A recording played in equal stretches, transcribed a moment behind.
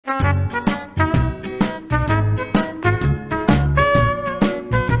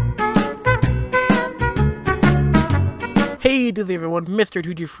Hello everyone, Mr.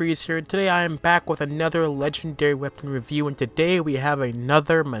 Tujee Freeze here. Today I am back with another legendary weapon review, and today we have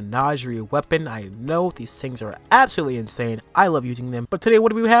another menagerie weapon. I know these things are absolutely insane. I love using them. But today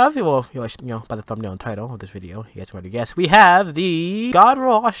what do we have? Well, you know, by the thumbnail and title of this video, you guys already guessed. We have the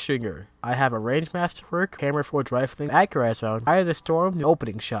Godroll Austringer. I have a range masterwork, hammer forge rifling, accurate round, Eye of the Storm, the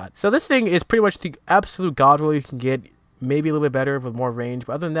opening shot. So this thing is pretty much the absolute Godroll you can get. Maybe a little bit better with more range,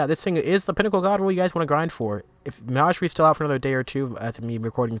 but other than that, this thing is the pinnacle god roll you guys want to grind for. If Menagerie is still out for another day or two after me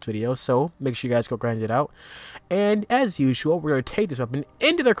recording this video, so make sure you guys go grind it out. And as usual, we're going to take this weapon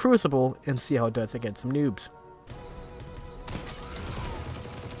into the Crucible and see how it does against some noobs.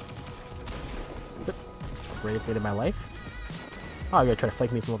 Greatest day of my life. Oh, you're going to try to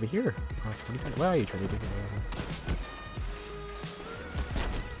flank me from over here. Where are you trying to do?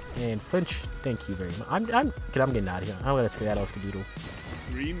 And flinch, thank you very much. I'm getting out of here. I'm gonna skedaddle skadoodle.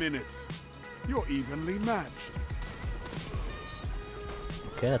 3 minutes. You're evenly matched.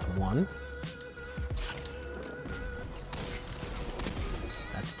 Okay, that's 1.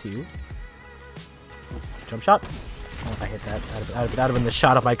 That's 2. Jump shot. Oh, if I hit that, that would have been the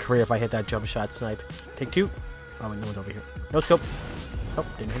shot of my career if I hit that jump shot snipe. Take 2. Oh, wait, no one's over here. No scope. Oh,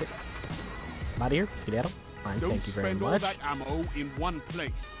 didn't hit it. I'm out of here. Skedaddle. Fine, thank you very much. That ammo in one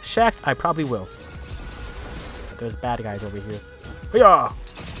place. Shacked, I probably will. But there's bad guys over here. Yeah.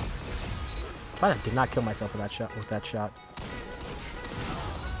 I did not kill myself with that shot.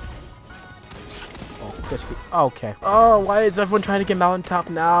 Oh, crispy. Okay. Oh, why is everyone trying to get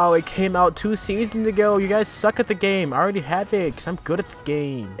Mountaintop now? It came out 2 seasons ago. You guys suck at the game. I already have it because I'm good at the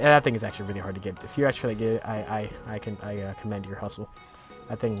game. And that thing is actually really hard to get. If you actually get it, I commend your hustle.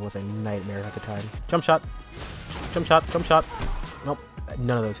 That thing was a nightmare at the time. Jump shot. Jump shot. Jump shot. Nope.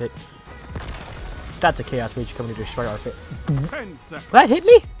 None of those hit. That's a Chaos Mage coming to destroy our fit. That hit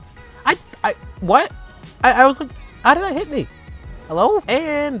me? What? I was like, how did that hit me? Hello?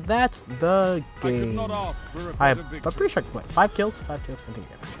 And that's the game. I'm pretty sure, what, 5 kills? 5 kills? I think I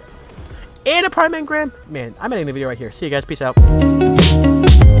got 5 kills. And a Prime Engram? Man, I'm ending the video right here. See you guys. Peace out.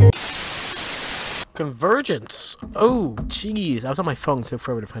 Convergence. Oh, jeez. I was on my phone, so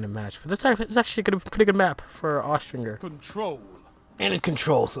forever to find a match. But this is actually a pretty good map for Austringer. Control. And it's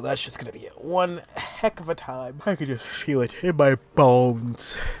control, so that's just gonna be one heck of a time. I can just feel it in my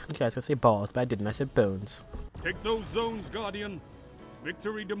bones. Okay, I was gonna say balls, but I didn't. I said bones. Take those zones, Guardian.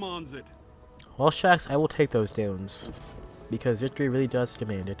 Victory demands it. Well, Shax, I will take those downs because victory really does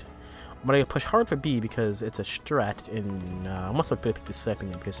demand it. I'm gonna push hard for B because it's a strat, and I'm also gonna pick the second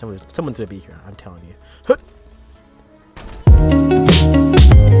game because someone's gonna be here. I'm telling you. Hut!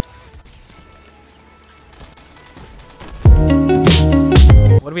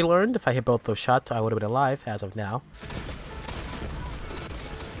 What have we learned? If I hit both those shots, I would have been alive as of now.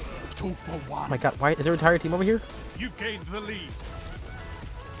 2 for 1. Oh my god, why is there an entire team over here? You gained the lead.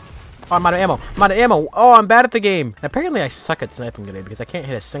 Oh, I'm out of ammo. I'm out of ammo. Oh, I'm bad at the game. And apparently I suck at sniping today because I can't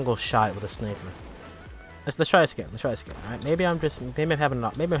hit a single shot with a sniper. Let's try this again. Let's try this again. All right, maybe I'm having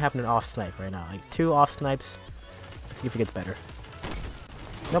an off snipe right now. Like 2 off snipes. Let's see if it gets better.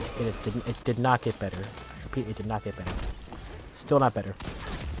 Nope, it did not get better. I repeat, it did not get better. Still not better.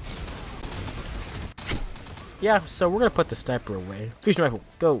 Yeah, so we're gonna put the sniper away. Fusion rifle,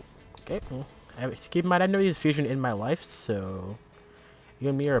 go. Okay. Well, keep in mind, I've never used fusion in my life, so you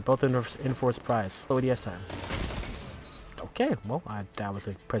and me are both in for a surprise. ODS time. Okay, well, that was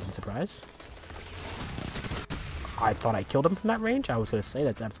a pleasant surprise. I thought I killed him from that range. I was gonna say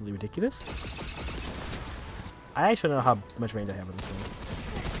that's absolutely ridiculous. I actually don't know how much range I have on this thing,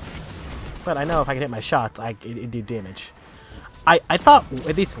 but I know if I can hit my shots, it do damage. I thought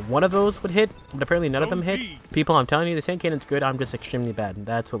at least one of those would hit, but apparently none of them hit. People, I'm telling you, the sand cannon's good. I'm just extremely bad, and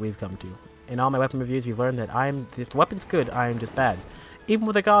that's what we've come to. In all my weapon reviews, we've learned that if the weapon's good, I'm just bad. Even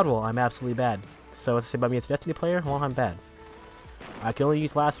with a god roll, I'm absolutely bad. So what's to say about me as a Destiny player? Well, I'm bad. I can only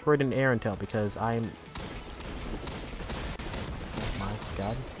use last word and air intel because I'm... Oh my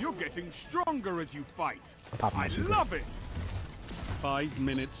god. You're getting stronger as you fight. I love it. 5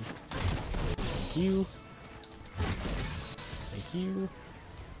 minutes. Thank you. Thank you.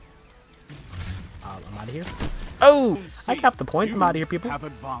 I'm out of here. Oh! I capped the point. I'm out of here, people. Have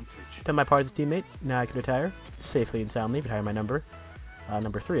advantage. Tell my partner's teammate. Now I can retire. Safely and soundly. Retire my number.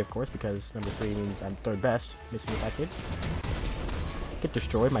 Number 3, of course, because number 3 means I'm 3rd best. Missing if I kid. Get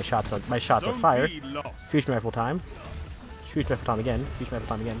destroyed. My shots are fired. Fusion rifle time. Fusion rifle time again. Fusion rifle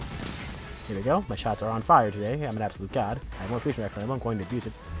time again. Here we go. My shots are on fire today. I'm an absolute god. I have more fusion rifle. I'm going to abuse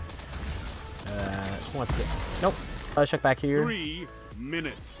it. What's it? Nope. Let's check back here. 3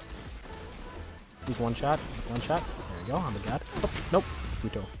 minutes. He's one shot. One shot. There we go. I'm a god. Oh, nope.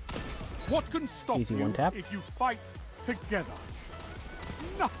 Futo. What can stop Easy you one tap. if you fight together.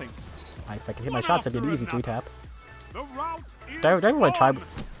 Nothing. If I can hit my shots, I did easy 3-tap. The route is Do I really want to try?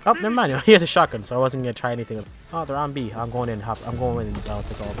 Oh, never mind. He has a shotgun, so I wasn't gonna try anything. Oh, they're on B. I'm going in. I'm going in. I'll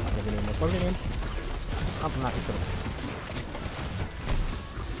take all. What's your name? I'm not even.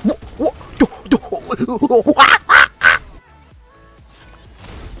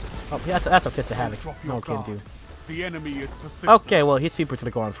 Oh, yeah, that's a fist of havoc. No one can do. The enemy is persistent. Okay, well, his super's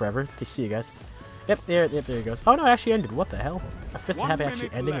gonna go on forever. See you guys. Yep, there he goes. Oh no, it actually ended. What the hell? A fist of havoc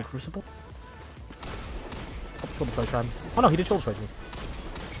actually ending in Crucible? Oh no, he did shoulder strike me.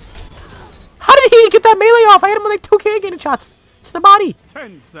 How did he get that melee off? I hit him with like 2 cannon shots to the body.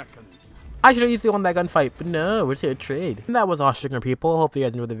 10 seconds. I should have easily won that gunfight, but no, we're just here to trade. And that was Austringer, people. Hope you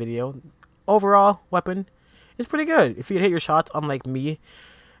guys enjoyed the video. Overall, weapon is pretty good. If you hit your shots, unlike me,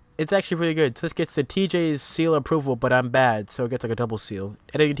 it's actually pretty good. So this gets the TJ's seal approval, but I'm bad, so it gets like a double seal.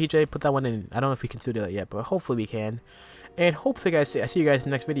 Editing TJ, put that one in. I don't know if we can still do that yet, but hopefully we can. And hopefully, guys, I see you guys in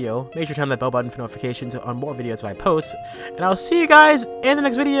the next video. Make sure to turn that bell button for notifications on more videos that I post. And I'll see you guys in the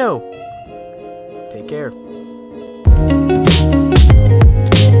next video. Take care.